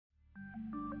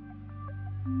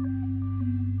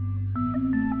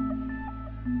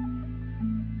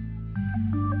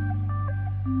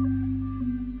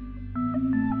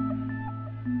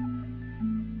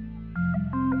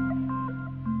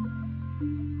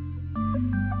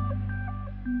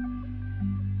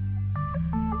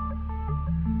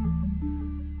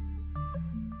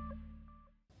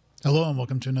Hello and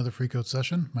welcome to another free code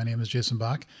session. My name is Jason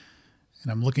Bach,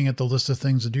 and I'm looking at the list of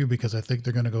things to do because I think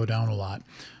they're going to go down a lot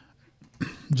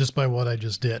just by what I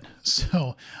just did.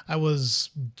 So I was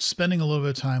spending a little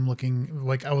bit of time looking,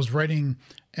 like I was writing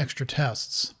extra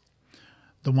tests,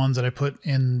 the ones that I put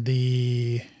in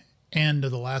the end of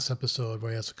the last episode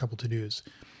where I asked a couple to-dos,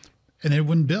 and it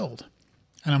wouldn't build.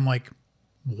 And I'm like,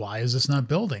 why is this not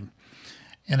building?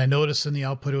 And I noticed in the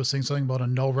output, it was saying something about a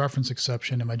null reference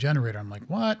exception in my generator. I'm like,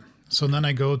 what? So then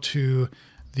I go to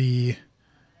I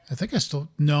think I still,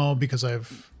 no, because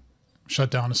I've shut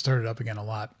down and started up again a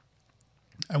lot.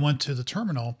 I went to the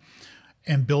terminal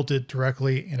and built it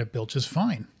directly, and it built just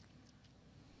fine.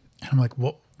 And I'm like,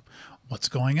 what's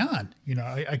going on? You know,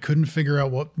 I couldn't figure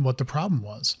out what the problem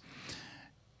was.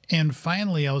 And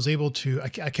finally, I was able to, I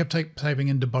kept typing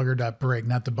in debugger.break,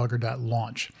 not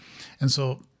debugger.launch. And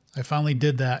so I finally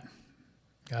did that,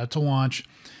 got it to launch.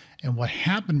 And what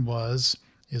happened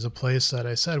is a place that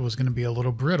I said was going to be a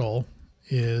little brittle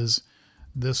is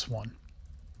this one.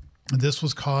 This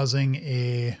was causing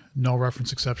a null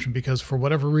reference exception because for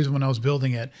whatever reason, when I was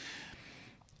building it,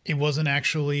 it wasn't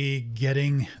actually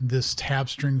getting this tab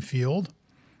string field.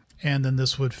 And then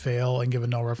this would fail and give a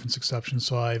null reference exception.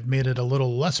 So I've made it a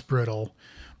little less brittle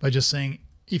by just saying,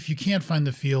 if you can't find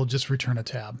the field, just return a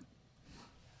tab.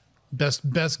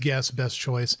 Best guess, best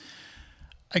choice.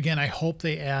 Again, I hope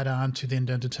they add on to the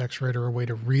indented text writer a way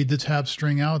to read the tab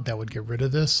string out. That would get rid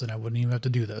of this, and I wouldn't even have to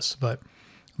do this. But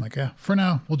I'm like, for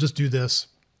now, we'll just do this.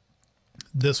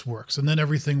 This works. And then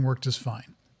everything worked just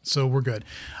fine. So we're good.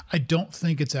 I don't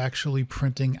think it's actually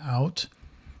printing out.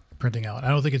 I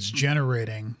don't think it's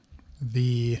generating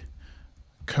the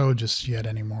code just yet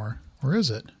anymore. Or is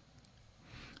it?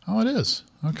 Oh, it is.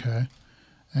 Okay.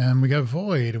 And we got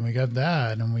void, and we got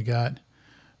that, and we got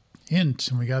int,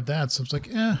 and we got that. So it's like,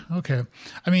 okay.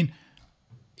 I mean,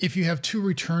 if you have two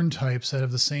return types that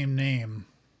have the same name,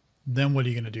 then what are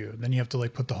you going to do? Then you have to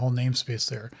like put the whole namespace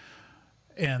there.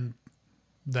 And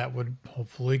that would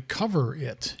hopefully cover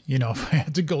it, you know, if I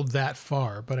had to go that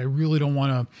far. But I really don't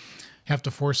want to have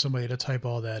to force somebody to type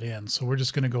all that in. So we're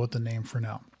just going to go with the name for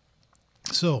now.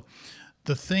 So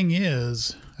the thing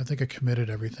is, I think I committed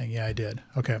everything. Yeah, I did.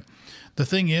 Okay. The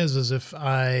thing is if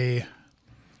I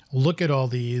look at all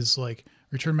these, like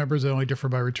return members that only differ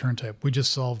by return type, we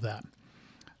just solved that.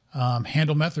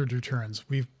 Handle method returns,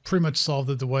 we've pretty much solved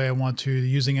it the way I want to.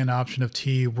 Using an option of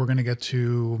T, we're going to get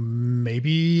to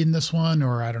maybe in this one,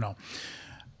 or I don't know.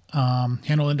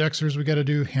 Handle indexers, we got to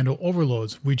do. Handle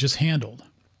overloads, we just handled.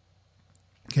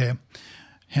 Okay.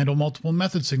 Handle multiple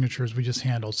method signatures, we just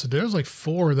handled. So there's like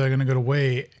 4 that are going to go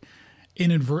away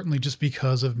inadvertently just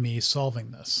because of me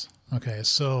solving this. Okay,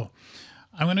 so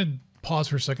I'm going to pause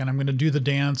for a second. I'm going to do the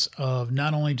dance of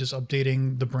not only just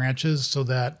updating the branches so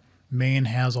that main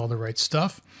has all the right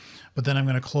stuff, but then I'm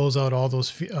going to close out all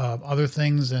those other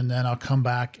things, and then I'll come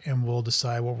back and we'll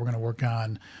decide what we're going to work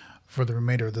on for the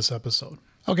remainder of this episode.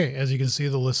 Okay, as you can see,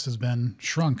 the list has been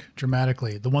shrunk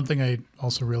dramatically. The one thing I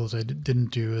also realized I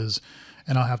didn't do is,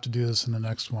 and I'll have to do this in the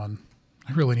next one,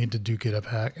 I really need to do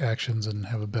GitHub actions and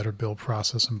have a better build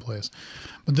process in place.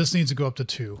 But this needs to go up to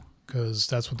 2 because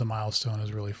that's what the milestone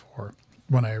is really for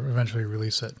when I eventually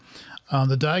release it.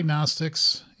 The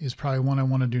diagnostics is probably one I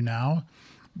want to do now.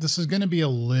 This is going to be a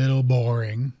little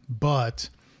boring, but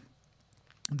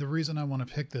the reason I want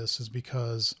to pick this is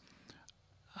because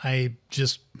I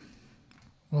just,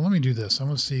 well, let me do this. I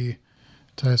want to see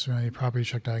types, we need property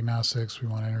check diagnostics. We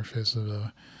want interface of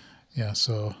the, yeah,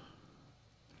 so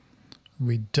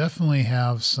we definitely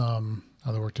have some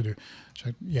other work to do.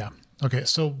 Check, yeah. Okay,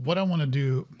 so what I want to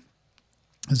do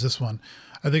is this one.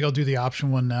 I think I'll do the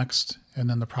option one next, and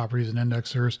then the properties and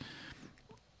indexers.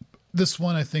 This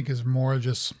one I think is more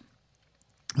just,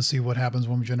 let's see what happens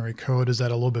when we generate code. Is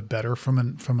that a little bit better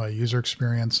from a user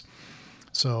experience?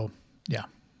 So yeah,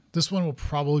 this one will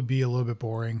probably be a little bit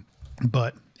boring,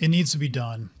 but it needs to be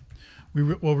done.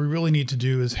 What we really need to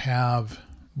do is have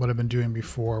what I've been doing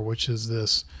before, which is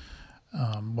this,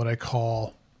 what I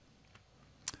call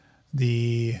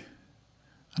the,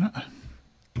 I don't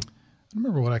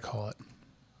remember what I call it.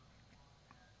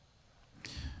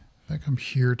 If I come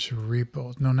here to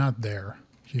repo, no, not there,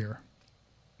 here.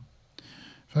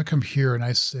 If I come here and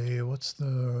I say, what's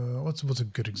a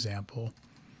good example?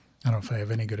 I don't know if I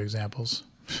have any good examples.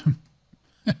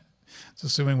 It's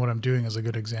assuming what I'm doing is a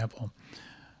good example.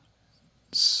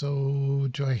 So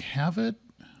do I have it?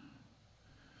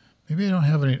 Maybe I don't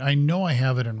have any. I know I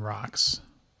have it in rocks.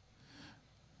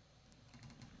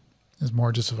 It's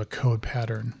more just of a code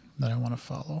pattern that I want to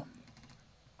follow.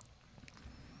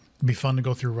 It'd be fun to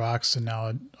go through rocks and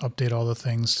now update all the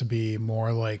things to be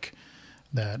more like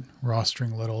that raw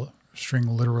string literal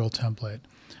template.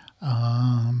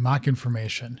 Mock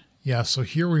information. Yeah, so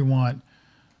here we want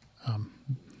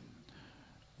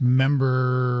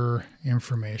member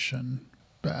information.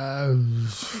 I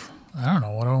don't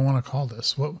know what I want to call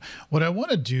this. What I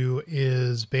want to do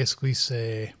is basically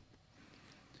say,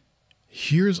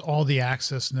 here's all the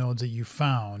access nodes that you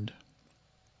found.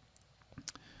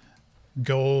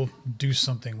 Go do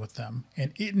something with them.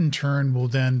 And it in turn will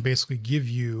then basically give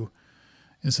you,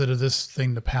 instead of this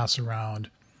thing to pass around,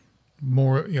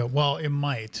 more, well, we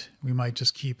might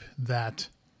just keep that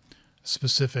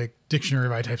specific dictionary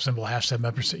by type symbol, hashtag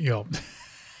members,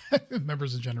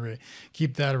 members of generate,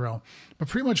 keep that around, but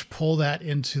pretty much pull that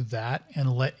into that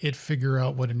and let it figure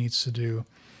out what it needs to do.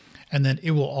 And then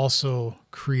it will also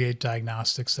create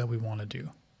diagnostics that we want to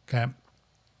do. Okay.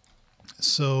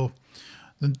 So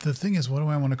the thing is, what do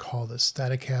I want to call this?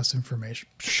 StaticCast information.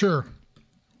 Sure.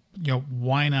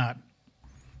 Why not?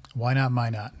 Why not? Why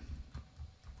not?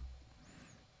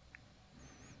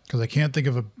 Because I can't think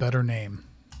of a better name.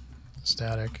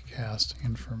 StaticCast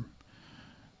inform.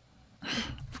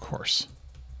 Of course.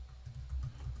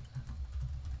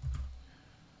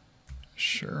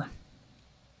 Sure.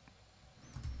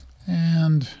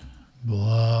 And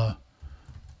blah,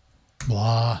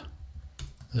 blah.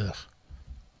 Ugh.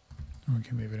 We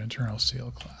can move an internal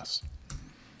CL class.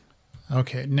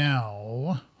 Okay,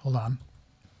 now, hold on.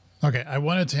 Okay, I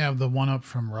wanted to have the one up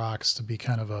from rocks to be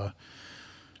kind of a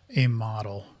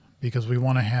model, because we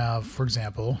want to have, for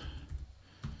example,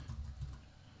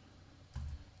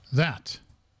 that,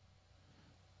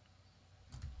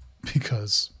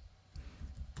 because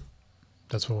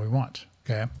that's what we want.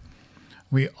 Okay.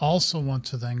 We also want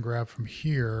to then grab from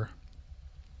here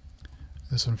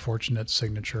this unfortunate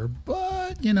signature,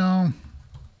 but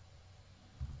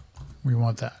we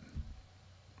want that.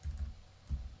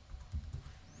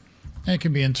 And it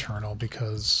can be internal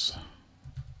because,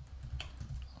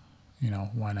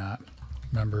 why not?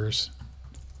 Members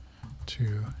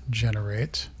to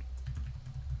generate.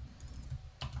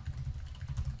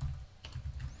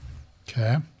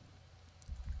 Okay.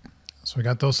 So we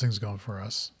got those things going for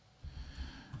us.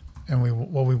 And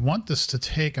what we want this to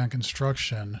take on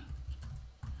construction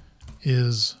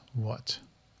is what?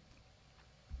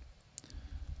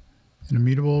 An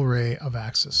immutable array of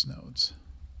access nodes.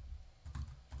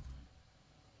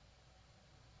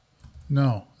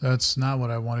 No, that's not what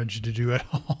I wanted you to do at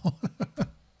all.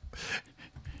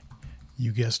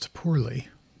 You guessed poorly.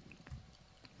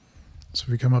 So if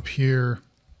we come up here,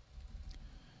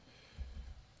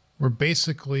 we're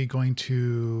basically going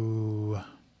to,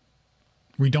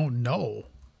 we don't know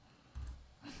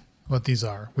what these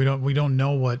are. We don't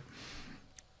know what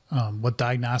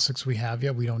diagnostics we have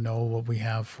yet. We don't know what we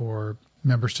have for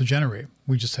members to generate.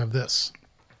 We just have this.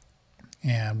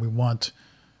 And we want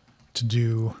to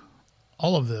do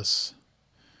all of this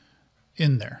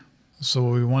in there. So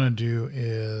what we want to do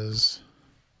is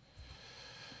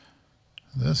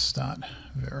this dot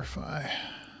verify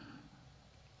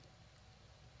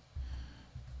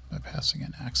by passing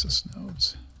in access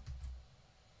nodes.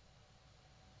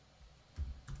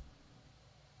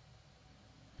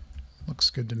 Looks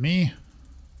good to me.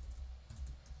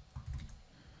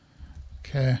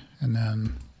 Okay, and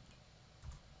then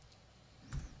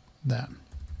that.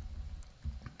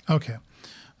 Okay,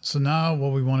 so now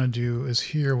what we want to do is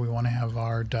here we want to have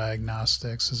our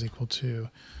diagnostics is equal to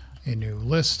a new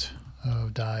list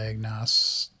of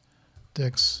diagnostics.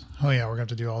 Oh yeah, we're going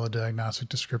to have to do all the diagnostic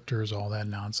descriptors, all that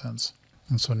nonsense.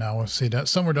 And so now we'll see that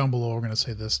somewhere down below, we're going to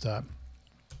say this dot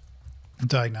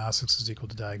diagnostics is equal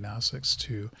to diagnostics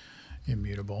to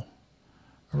immutable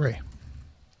array.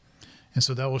 And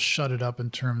so that will shut it up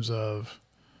in terms of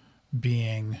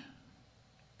being,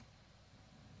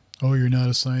 oh, you're not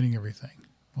assigning everything.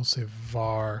 We'll say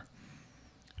var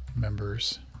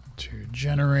members to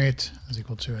generate is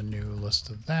equal to a new list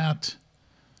of that.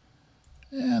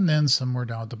 And then somewhere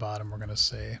down at the bottom, we're going to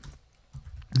say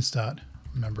this dot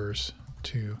members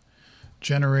to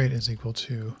generate is equal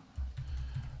to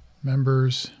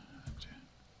members.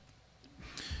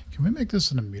 Can we make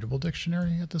this an immutable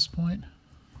dictionary at this point?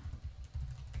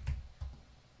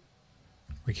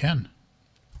 We can.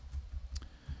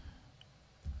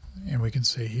 And we can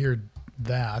say here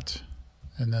that,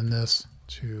 and then this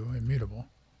to immutable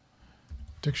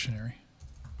dictionary.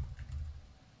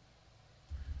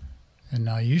 And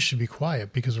now you should be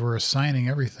quiet because we're assigning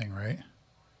everything, right?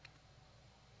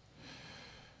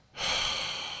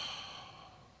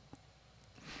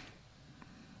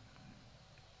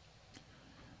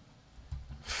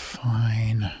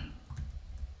 Fine.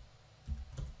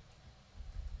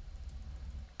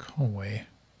 Go away.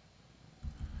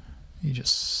 You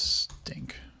just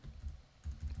stink.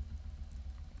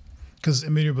 Because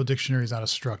immutable dictionary is not a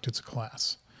struct, it's a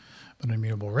class. But an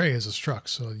immutable array is a struct,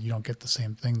 so you don't get the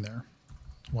same thing there.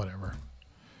 Whatever.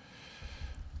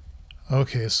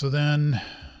 Okay, so then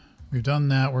we've done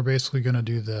that. We're basically going to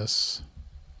do this.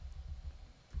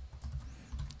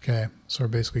 Okay, so we're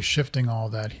basically shifting all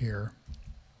that here.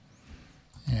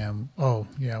 And, oh,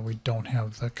 yeah, we don't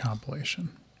have the compilation.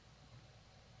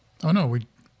 Oh, no,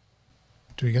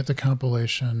 do we get the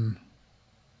compilation?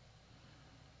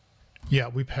 Yeah,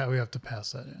 we have to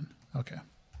pass that in. Okay.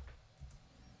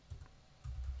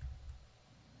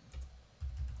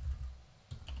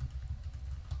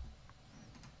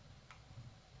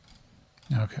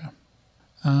 Okay.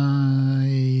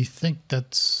 I think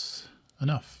that's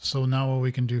enough. So now what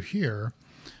we can do here,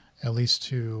 at least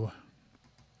to,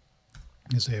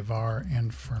 is a var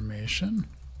information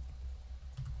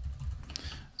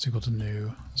is equal to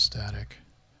new static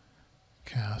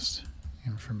cast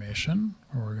information,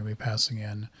 where we're going to be passing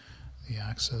in the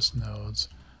access nodes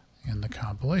and the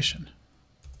compilation.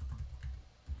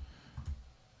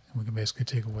 And we can basically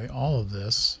take away all of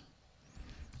this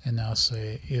and now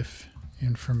say if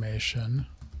information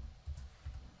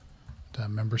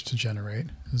members to generate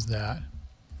is that.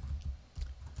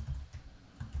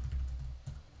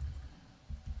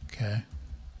 Okay.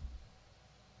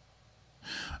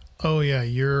 Oh yeah,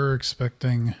 you're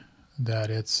expecting that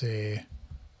it's a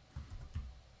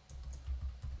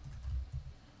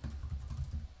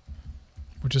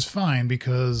which is fine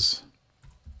because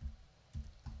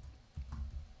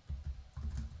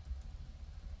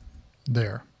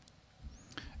there.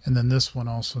 And then this one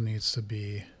also needs to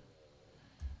be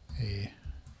a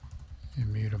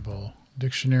immutable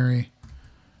dictionary.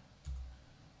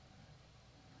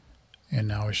 And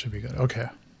now we should be good. Okay.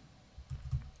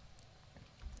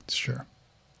 Sure.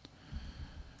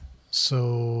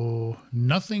 So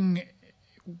nothing,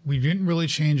 we didn't really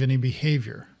change any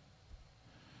behavior.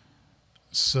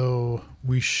 So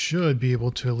we should be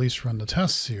able to at least run the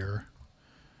tests here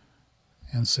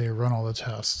and say run all the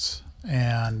tests,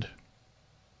 and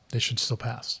they should still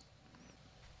pass.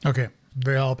 Okay,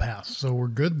 they all pass. So we're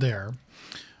good there.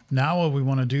 Now what we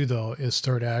want to do though is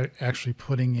start actually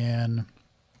putting in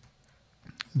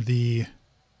the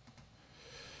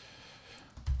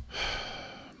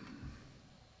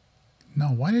no,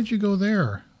 why did you go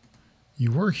there?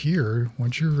 You were here.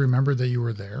 Wouldn't you remember that you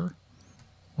were there?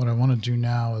 What I want to do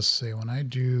now is say when I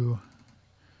do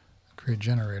create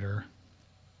generator,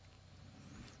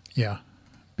 yeah,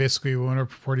 basically we want to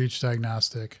report each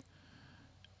diagnostic,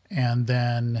 and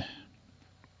then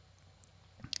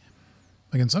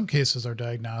like in some cases our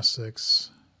diagnostics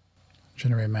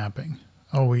generate mapping.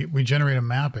 Oh, we generate a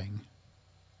mapping.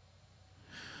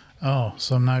 Oh,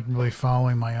 so I'm not really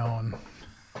following my own.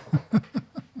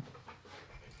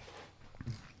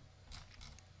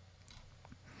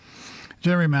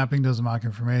 Generate mapping does mock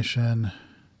information.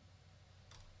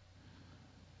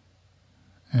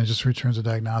 And it just returns the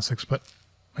diagnostics. But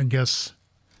I guess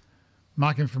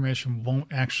mock information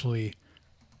won't actually...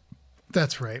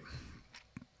 That's right.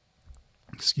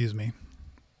 Excuse me.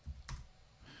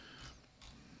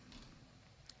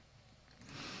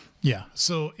 Yeah,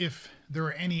 so if there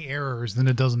are any errors, then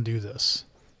it doesn't do this.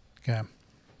 Okay.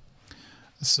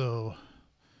 So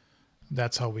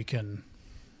that's how we can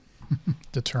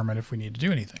determine if we need to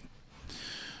do anything.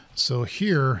 So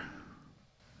here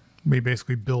we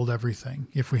basically build everything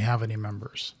if we have any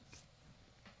members.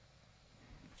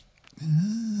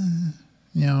 You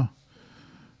know,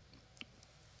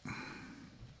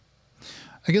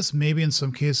 I guess maybe in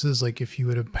some cases, like if you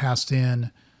would have passed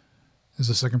in as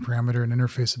a second parameter an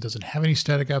interface that doesn't have any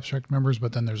static abstract members,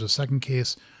 but then there's a second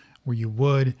case where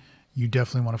you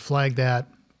definitely want to flag that.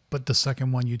 But the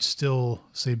second one, you'd still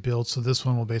say build. So this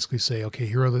one will basically say, okay,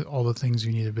 here are all the things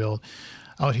you need to build.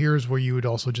 Out here is where you would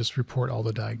also just report all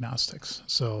the diagnostics.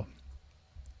 So,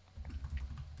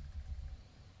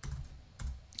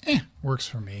 works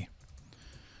for me.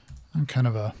 I'm kind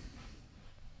of a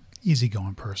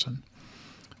easygoing person.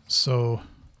 So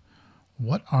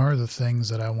what are the things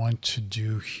that I want to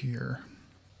do here?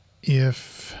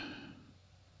 If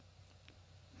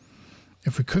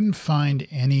we couldn't find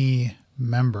any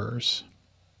members,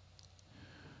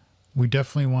 we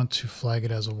definitely want to flag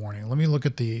it as a warning. Let me look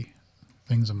at the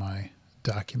things in my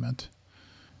document.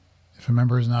 If a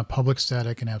member is not public,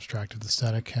 static, and abstract of the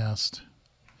StaticCast,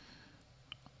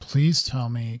 please tell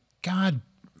me, God,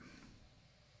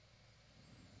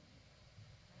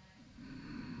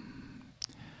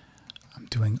 I'm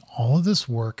doing all of this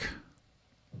work.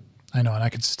 I know, and I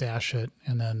could stash it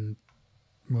and then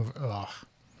move. Ugh.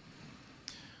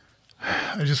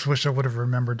 I just wish I would have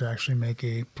remembered to actually make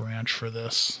a branch for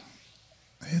this.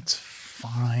 It's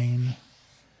fine.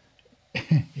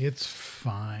 It's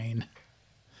fine.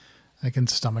 I can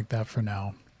stomach that for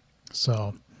now.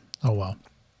 So, oh well.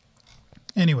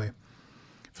 Anyway,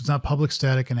 if it's not public,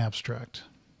 static, and abstract,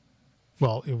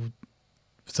 well, if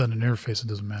it's on an interface, it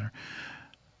doesn't matter.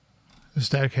 The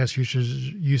StaticCast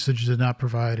usage did not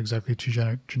provide exactly two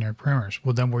generic parameters.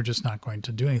 Well, then we're just not going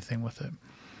to do anything with it.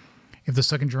 If the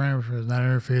second parameter is not an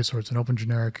interface or it's an open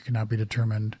generic, it cannot be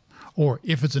determined. Or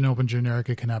if it's an open generic,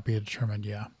 it cannot be determined,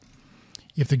 yeah.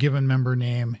 If the given member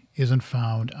name isn't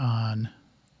found on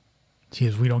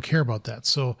TS, we don't care about that.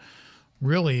 So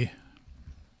really,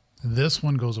 this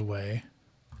one goes away.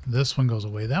 This one goes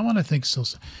away. That one I think still,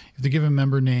 if the given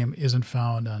member name isn't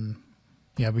found on,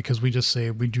 yeah, because we just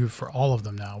say we do it for all of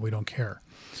them now. We don't care.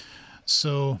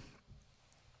 So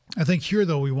I think here,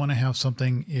 though, we want to have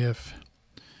something if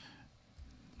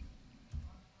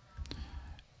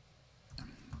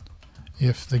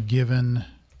the given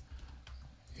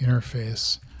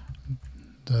interface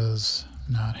does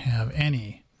not have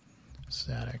any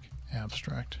static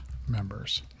abstract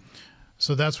members.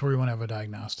 So that's where we want to have a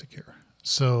diagnostic here.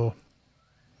 So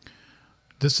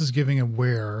this is giving a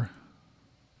where.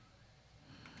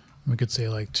 We could say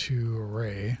like to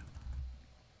array.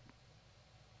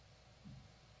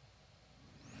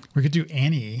 We could do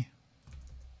any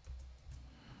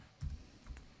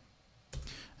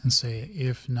and say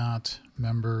if not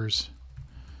members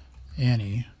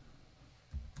any,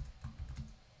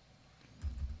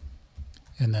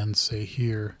 and then say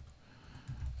here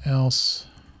else.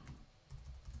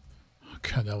 Oh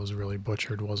God, that was really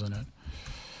butchered, wasn't it?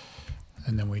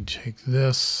 And then we take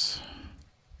this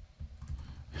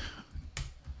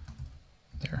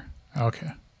there.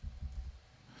 Okay.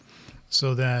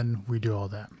 So then we do all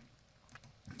that.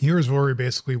 Here's where we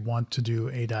basically want to do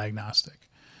a diagnostic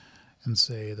and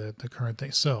say that the current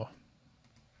thing. So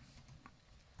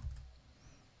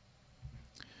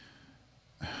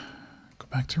go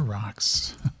back to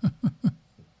rocks.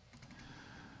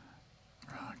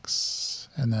 Rocks.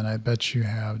 And then I bet you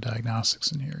have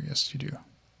diagnostics in here. Yes, you do.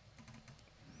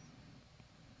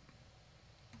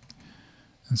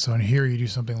 And so in here you do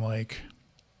something like,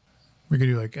 we could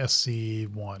do like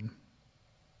SC1.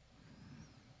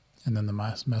 And then the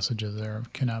message is there,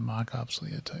 cannot mock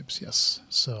obsolete types. Yes.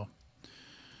 So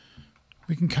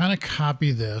we can kind of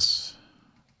copy this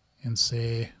and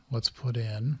say, let's put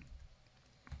in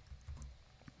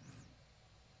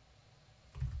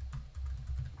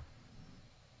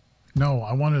no,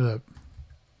 I wanted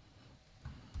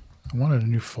a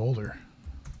new folder.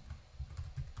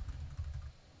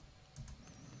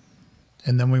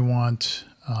 And then we want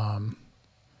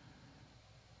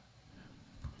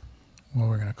what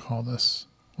we're going to call this.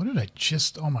 What did I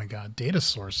just, oh my God, data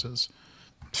sources.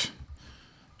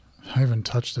 I haven't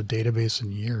touched a database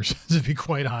in years. To be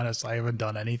quite honest, I haven't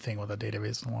done anything with a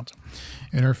database in a long time.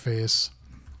 Interface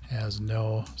has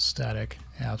no static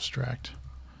abstract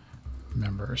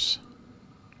members.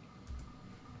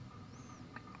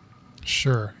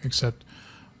 Sure, except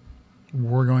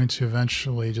we're going to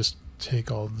eventually just take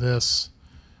all this,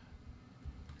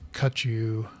 cut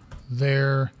you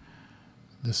there.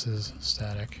 This is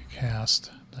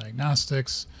StaticCast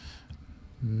diagnostics.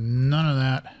 None of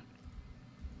that.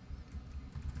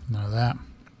 None of that.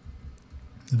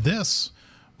 This,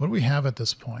 what do we have at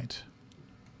this point?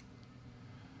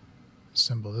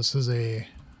 Symbol. This is a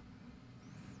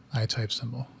I-type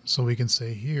symbol. So we can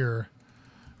say here,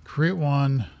 create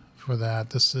one for that.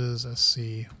 This is a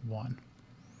C1.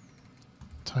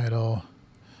 Title,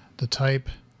 the type.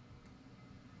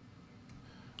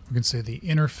 We can say the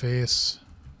interface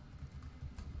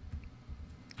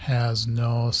has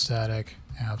no static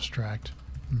abstract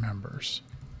members.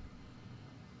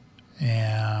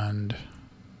 And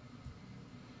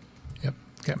yep,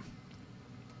 okay.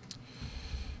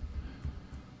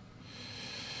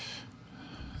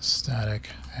 Static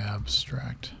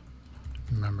abstract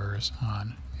members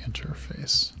on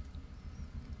interface.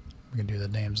 We can do the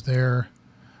names there.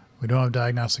 We don't have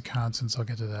diagnostic constants. I'll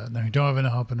get to that. Now we don't have any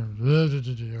help in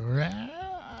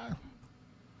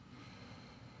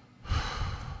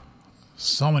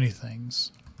so many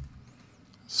things.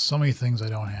 So many things I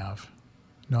don't have.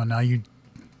 No, now you.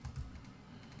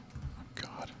 Oh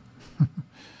God.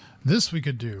 This we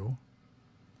could do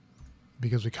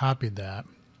because we copied that.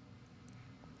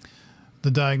 The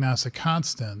diagnostic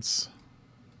constants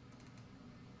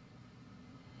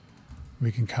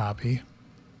we can copy.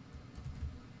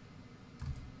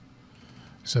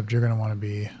 Except you're going to want to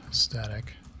be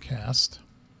StaticCast.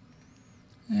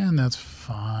 And that's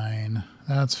fine.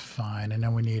 That's fine. And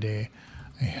then we need a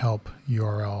a help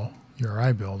URL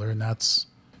URI builder, and that's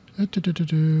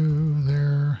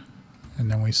there. And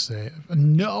then we say,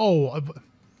 no.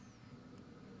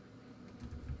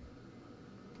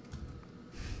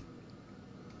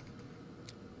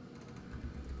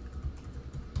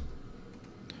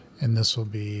 And this will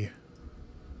be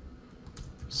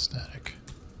StaticCast.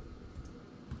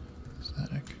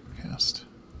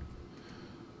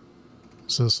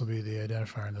 So this will be the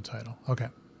identifier in the title. Okay.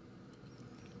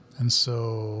 And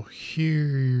so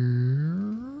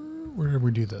here, where did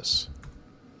we do this?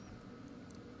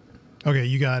 Okay,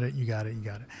 you got it.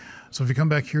 So if you come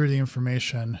back here to the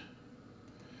information,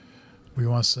 we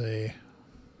want to say,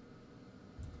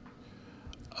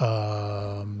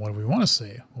 what do we want to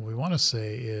say? What we want to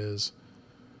say is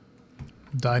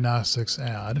diagnostics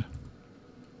add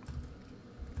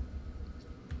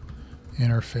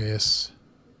interface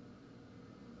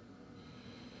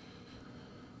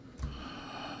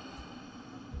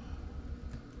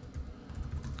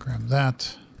grab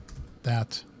that.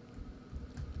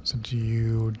 Except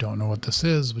you don't know what this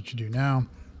is, but you do now.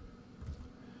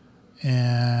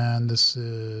 And this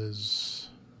is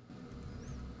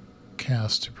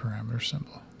cast to parameter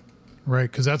symbol,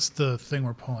 right? Because that's the thing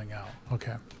we're pulling out.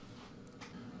 Okay.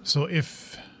 So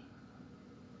if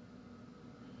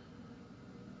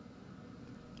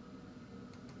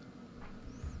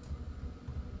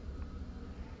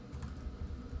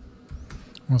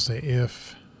we'll say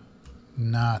if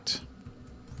not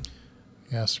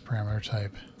cast parameter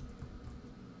type,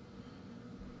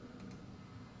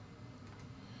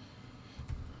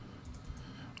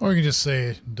 or you can just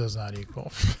say does not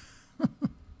equal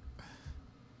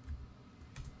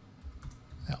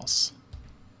else.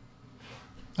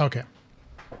 Okay.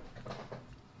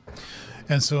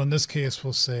 And so in this case,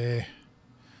 we'll say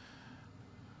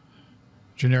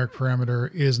generic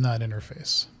parameter is not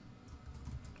interface.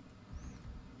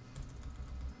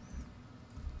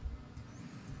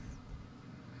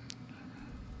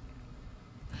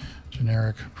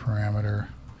 Generic parameter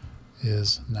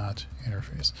is not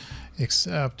interface,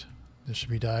 except this should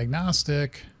be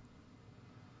diagnostic,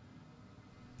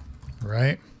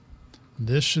 right?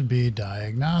 This should be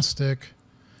diagnostic.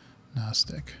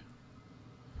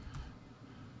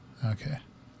 Okay.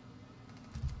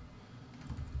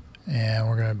 And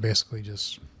we're going to basically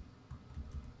just,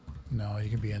 no, you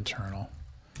can be internal.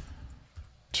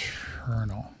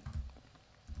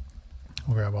 We'll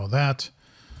grab all that.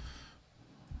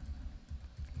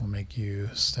 We'll make you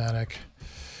static.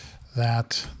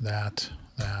 That. Not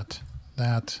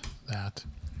that.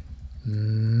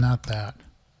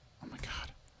 Oh my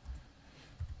God.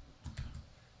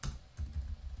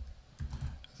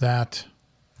 That.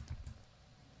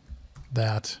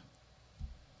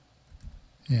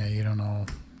 Yeah, you don't know.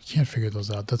 You can't figure those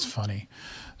out. That's funny.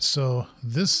 So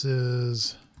this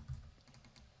is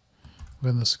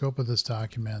within the scope of this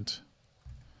document.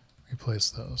 Replace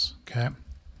those. Okay.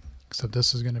 Except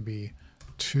this is going to be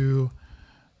to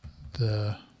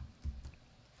the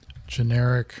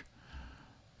generic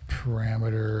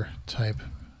parameter type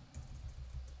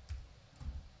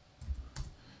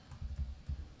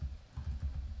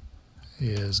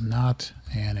is not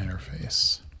an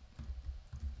interface.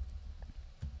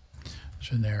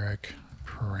 Generic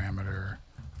parameter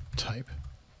type.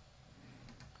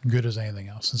 Good as anything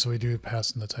else. And so we do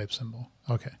pass in the type symbol.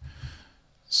 Okay.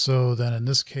 So then in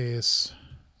this case,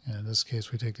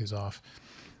 we take these off.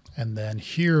 And then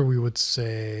here we would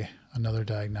say another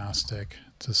diagnostic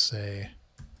to say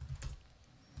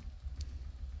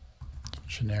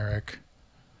generic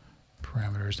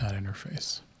parameters not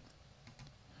interface.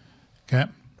 Okay.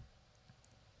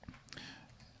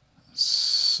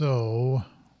 So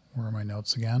where are my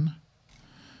notes again?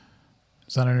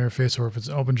 It's not an interface, or if it's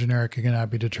open generic, it cannot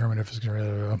be determined if it's going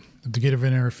to. If the gate of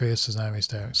an interface does not have a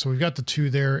static. So we've got the two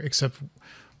there, except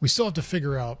we still have to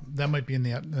figure out, that might be in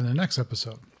the next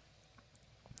episode.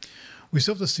 We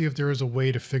still have to see if there is a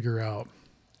way to figure out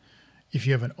if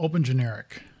you have an open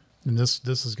generic, and this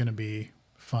is going to be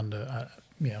fun to,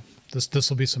 this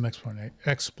will be some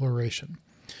exploration.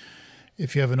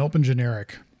 If you have an open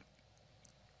generic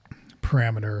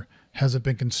parameter, has it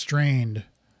been constrained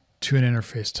to an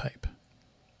interface type?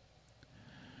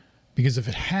 Because if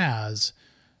it has,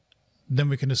 then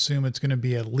we can assume it's going to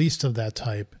be at least of that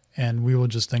type, and we will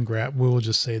just then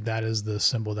say that is the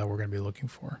symbol that we're going to be looking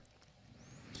for.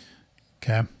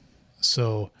 Okay,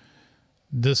 so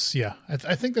this,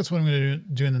 I think that's what I'm going to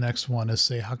do in the next one, is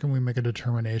say, how can we make a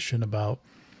determination about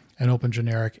an open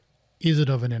generic? Is it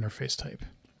of an interface type?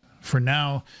 For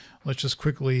now, let's just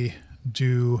quickly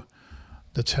do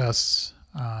the tests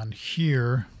on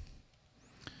here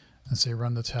and say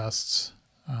run the tests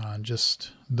on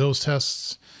just those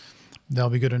tests. That'll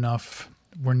be good enough.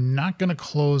 We're not going to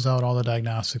close out all the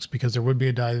diagnostics because there would be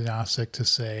a diagnostic to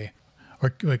say,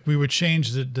 or like we would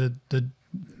change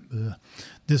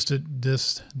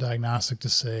this diagnostic to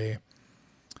say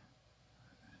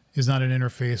is not an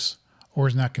interface or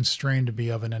is not constrained to be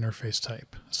of an interface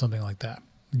type, something like that.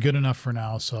 Good enough for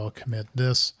now, so I'll commit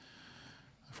this.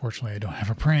 Unfortunately, I don't have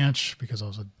a branch because I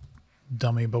was a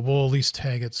dummy, but we'll at least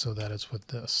tag it so that it's with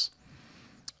this.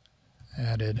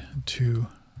 Added to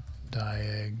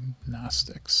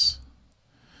diagnostics.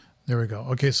 There we go.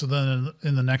 Okay, so then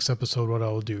in the next episode, what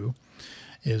I'll do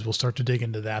is we'll start to dig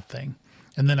into that thing.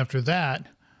 And then after that,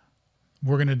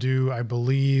 we're going to do, I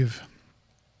believe,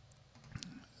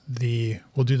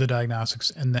 we'll do the diagnostics,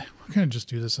 and then we're going to just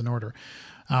do this in order.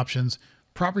 Options,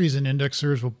 properties, and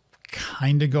indexers will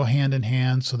kind of go hand in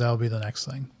hand, so that'll be the next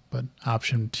thing. But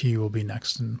option T will be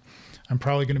next, and I'm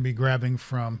probably going to be grabbing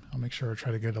from, I'll make sure I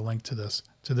try to get a link to this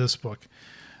book.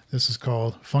 This is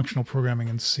called Functional Programming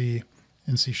in C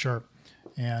Sharp,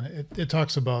 and it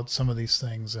talks about some of these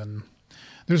things, and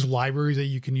there's libraries that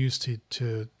you can use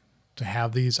to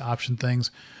have these option things.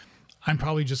 I'm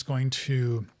probably just going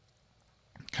to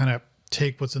kind of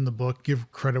take what's in the book, give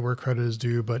credit where credit is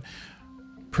due, but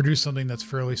produce something that's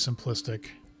fairly simplistic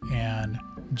and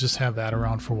just have that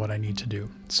around for what I need to do.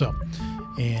 So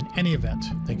in any event,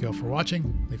 thank you all for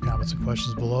watching. Leave comments and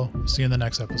questions below. See you in the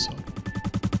next episode.